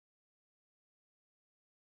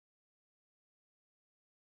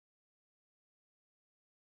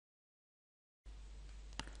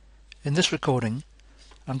In this recording,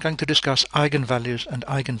 I'm going to discuss eigenvalues and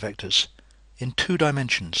eigenvectors in 2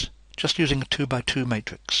 dimensions, just using a 2 by 2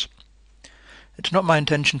 matrix. It's not my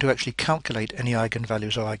intention to actually calculate any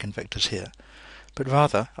eigenvalues or eigenvectors here, but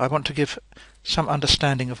rather I want to give some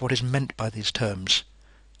understanding of what is meant by these terms,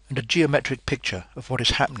 and a geometric picture of what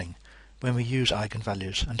is happening when we use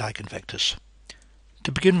eigenvalues and eigenvectors.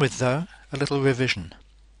 To begin with, though, a little revision.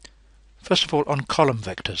 First of all, on column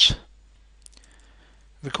vectors.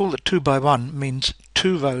 Recall that 2 by 1 means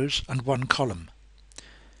 2 rows and 1 column.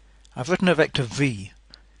 I've written a vector v.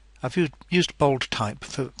 I've used bold type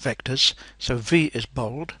for vectors, so v is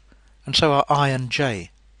bold, and so are I and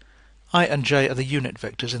j. I and j are the unit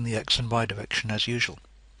vectors in the x and y direction as usual.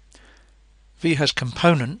 V has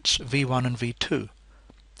components v1 and v2.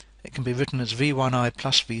 It can be written as v1i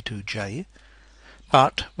plus v2j,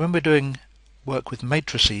 but when we're doing work with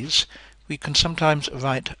matrices, we can sometimes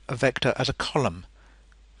write a vector as a column,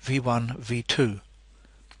 v1, v2,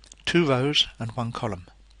 2 rows and 1 column,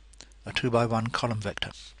 a 2 by 1 column vector.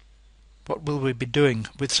 What will we be doing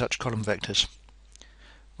with such column vectors?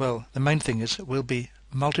 Well, the main thing is we'll be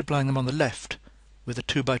multiplying them on the left with a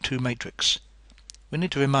 2 by 2 matrix. We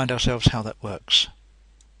need to remind ourselves how that works.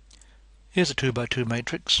 Here's a 2 by 2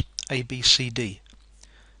 matrix, A, B, C, D.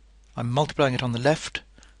 I'm multiplying it on the left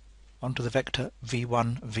onto the vector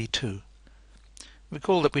v1, v2.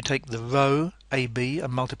 Recall that we take the row AB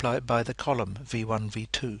and multiply it by the column v1,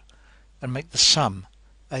 v2 and make the sum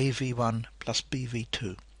AV1 plus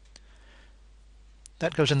BV2.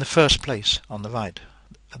 That goes in the first place on the right,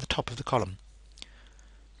 at the top of the column.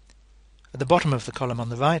 At the bottom of the column on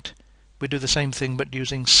the right, we do the same thing but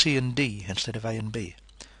using C and D instead of A and B.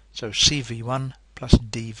 So CV1 plus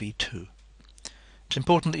DV2. It's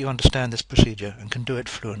important that you understand this procedure and can do it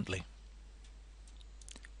fluently.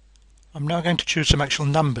 I'm now going to choose some actual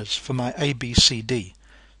numbers for my ABCD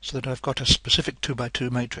so that I've got a specific 2 by 2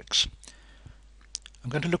 matrix. I'm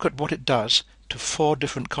going to look at what it does to 4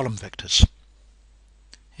 different column vectors.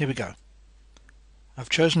 Here we go. I've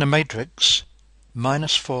chosen a matrix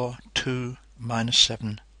 -4, 2,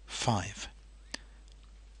 -7, 5.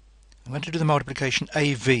 I'm going to do the multiplication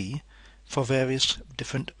AV for various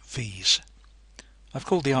different V's. I've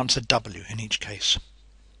called the answer W in each case.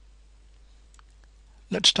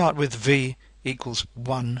 Let's start with V equals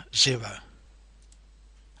 1, 0.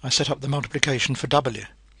 I set up the multiplication for W.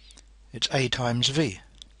 It's A times V.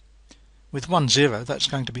 With 1, 0, that's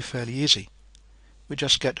going to be fairly easy. We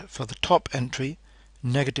just get for the top entry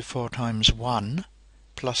 -4 times 1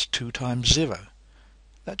 plus 2 times 0.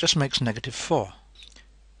 That just makes -4.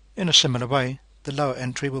 In a similar way, the lower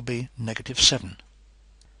entry will be -7.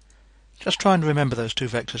 Just try and remember those 2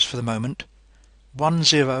 vectors for the moment. 1,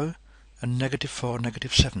 0 and -4,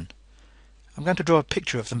 -7. I'm going to draw a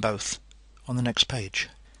picture of them both on the next page.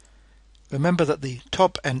 Remember that the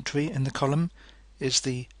top entry in the column is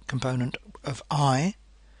the component of I,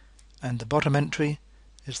 and the bottom entry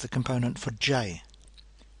is the component for j.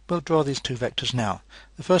 We'll draw these 2 vectors now.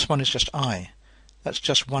 The first one is just I. That's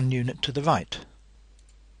just 1 unit to the right.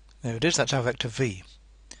 There it is, that's our vector v.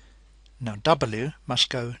 Now W must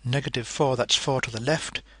go -4, that's 4 to the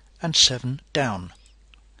left, and 7 down.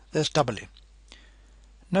 There's W.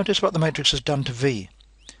 Notice what the matrix has done to V.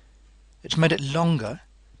 It's made it longer,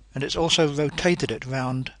 and it's also rotated it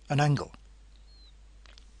round an angle.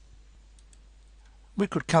 We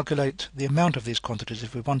could calculate the amount of these quantities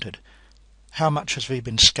if we wanted. How much has V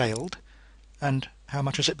been scaled, and how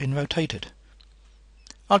much has it been rotated?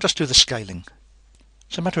 I'll just do the scaling.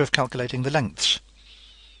 It's a matter of calculating the lengths.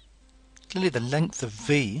 Clearly the length of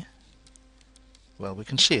V, well, we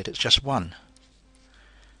can see it, it's just 1.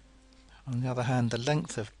 On the other hand, the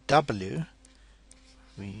length of W,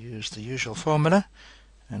 we use the usual formula,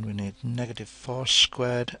 and we need -4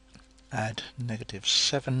 squared add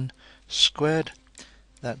 -7 squared.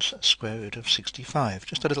 That's square root of 65,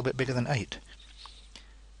 just a little bit bigger than 8.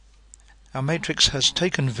 Our matrix has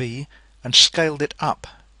taken V and scaled it up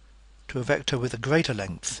to a vector with a greater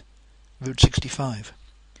length, root 65.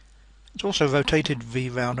 It's also rotated V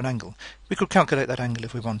round an angle. We could calculate that angle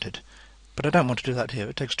if we wanted, but I don't want to do that here,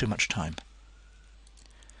 it takes too much time.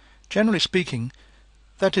 Generally speaking,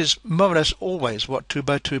 that is more or less always what 2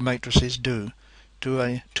 by 2 matrices do to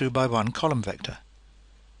a 2 by 1 column vector.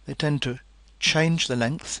 They tend to change the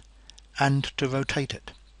length and to rotate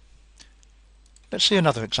it. Let's see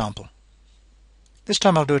another example. This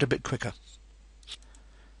time I'll do it a bit quicker.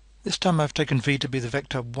 This time I've taken V to be the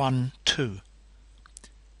vector 1, 2.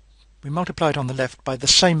 We multiply it on the left by the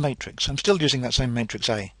same matrix. I'm still using that same matrix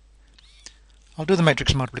A. I'll do the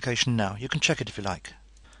matrix multiplication now. You can check it if you like.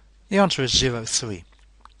 The answer is 0, 3.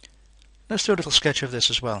 Let's do a little sketch of this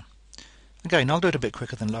as well. Again, I'll do it a bit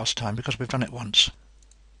quicker than last time because we've done it once.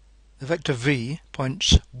 The vector v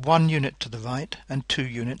points 1 unit to the right and 2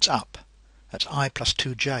 units up. That's I plus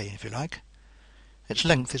 2j, if you like. Its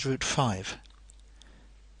length is root 5.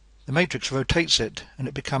 The matrix rotates it and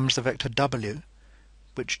it becomes the vector w,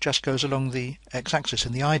 which just goes along the x-axis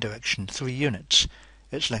in the I direction, 3 units.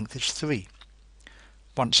 Its length is 3.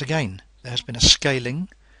 Once again, there has been a scaling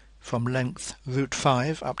from length root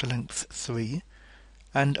 5 up to length 3,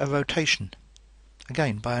 and a rotation,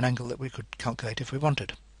 again by an angle that we could calculate if we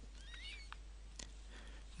wanted.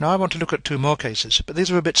 Now I want to look at 2 more cases, but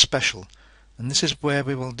these are a bit special, and this is where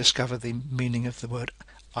we will discover the meaning of the word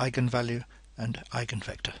eigenvalue and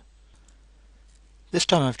eigenvector. This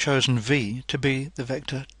time I've chosen v to be the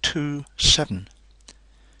vector 2, 7.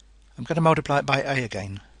 I'm going to multiply it by a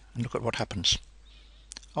again and look at what happens.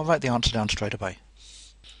 I'll write the answer down straight away.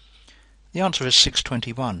 The answer is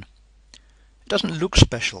 621. It doesn't look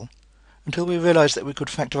special until we realise that we could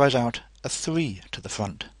factorise out a 3 to the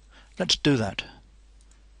front. Let's do that.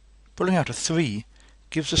 Pulling out a 3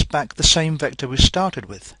 gives us back the same vector we started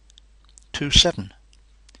with, 2, 7.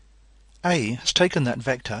 A has taken that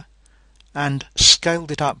vector and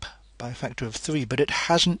scaled it up by a factor of 3, but it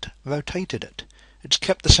hasn't rotated it. It's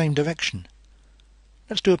kept the same direction.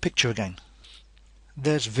 Let's do a picture again.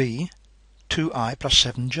 There's v, 2i plus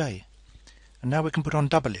 7j. And now we can put on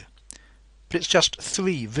w. But it's just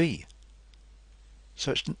 3v.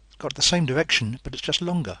 So it's got the same direction, but it's just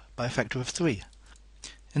longer by a factor of 3.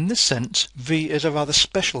 In this sense, v is a rather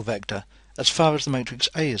special vector as far as the matrix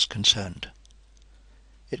A is concerned.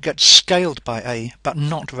 It gets scaled by A, but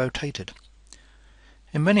not rotated.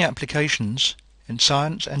 In many applications, in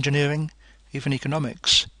science, engineering, even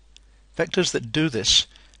economics, vectors that do this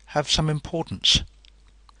have some importance.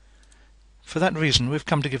 For that reason, we've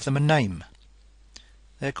come to give them a name.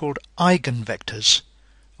 They're called eigenvectors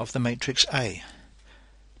of the matrix A.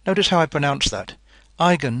 Notice how I pronounce that.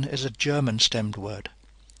 Eigen is a German-stemmed word.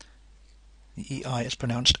 The EI is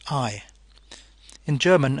pronounced I. In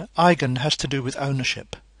German, eigen has to do with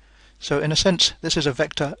ownership. So in a sense, this is a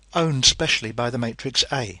vector owned specially by the matrix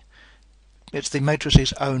A. It's the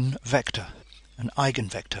matrix's own vector, an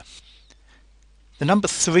eigenvector. The number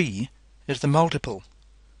 3 is the multiple.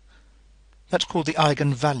 That's called the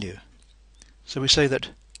eigenvalue. So we say that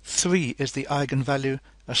 3 is the eigenvalue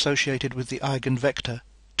associated with the eigenvector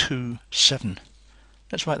 2, 7.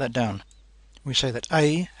 Let's write that down. We say that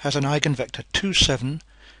A has an eigenvector 2, 7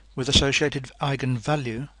 with associated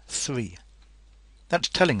eigenvalue 3. That's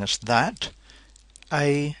telling us that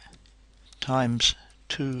A times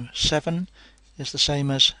 2, 7 is the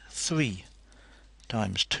same as 3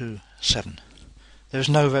 times 2, 7. There's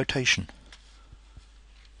no rotation.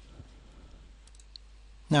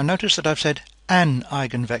 Now notice that I've said an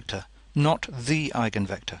eigenvector, not the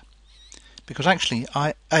eigenvector, because actually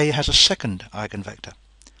A has a second eigenvector.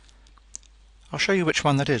 I'll show you which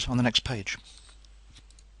one that is on the next page.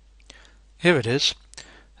 Here it is.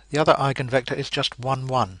 The other eigenvector is just 1,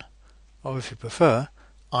 1, or if you prefer,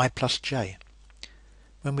 I plus j.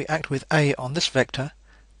 When we act with A on this vector,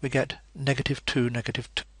 we get negative 2, negative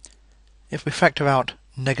 2. If we factor out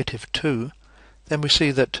negative 2, then we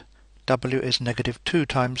see that W is negative 2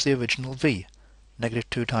 times the original V, negative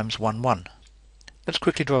 2 times 1, 1. Let's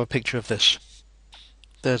quickly draw a picture of this.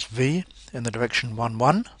 There's V in the direction 1,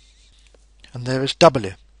 1, and there is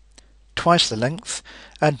W, twice the length,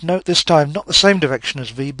 and note this time not the same direction as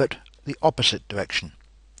V, but the opposite direction.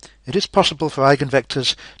 It is possible for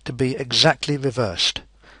eigenvectors to be exactly reversed,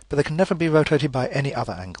 but they can never be rotated by any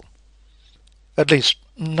other angle. At least,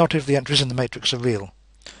 not if the entries in the matrix are real.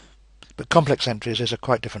 But complex entries is a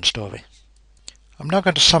quite different story. I'm now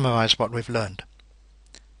going to summarize what we've learned.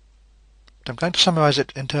 But I'm going to summarize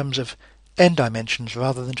it in terms of n dimensions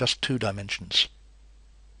rather than just 2 dimensions.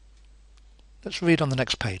 Let's read on the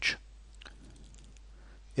next page.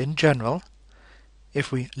 In general,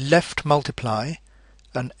 if we left multiply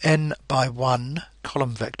an n by 1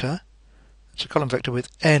 column vector, it's a column vector with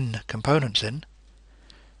n components in,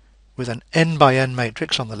 with an n by n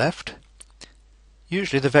matrix on the left,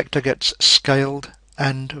 usually the vector gets scaled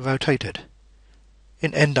and rotated,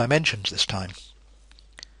 in n dimensions this time.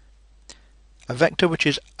 A vector which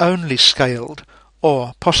is only scaled,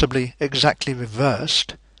 or possibly exactly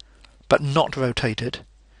reversed, but not rotated,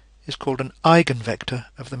 is called an eigenvector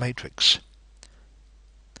of the matrix.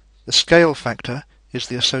 The scale factor is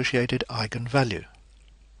the associated eigenvalue.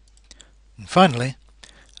 And finally,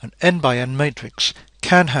 an n by n matrix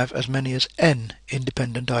can have as many as n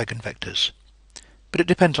independent eigenvectors, but it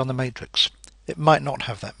depends on the matrix. It might not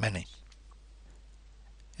have that many.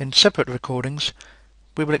 In separate recordings,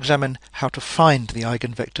 we will examine how to find the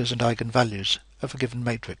eigenvectors and eigenvalues of a given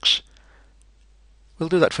matrix. We'll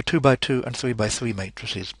do that for 2 by 2 and 3 by 3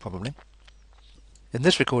 matrices, probably. In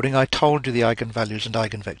this recording I told you the eigenvalues and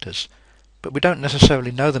eigenvectors, but we don't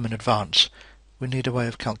necessarily know them in advance. We need a way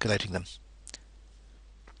of calculating them.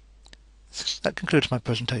 That concludes my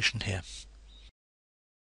presentation here.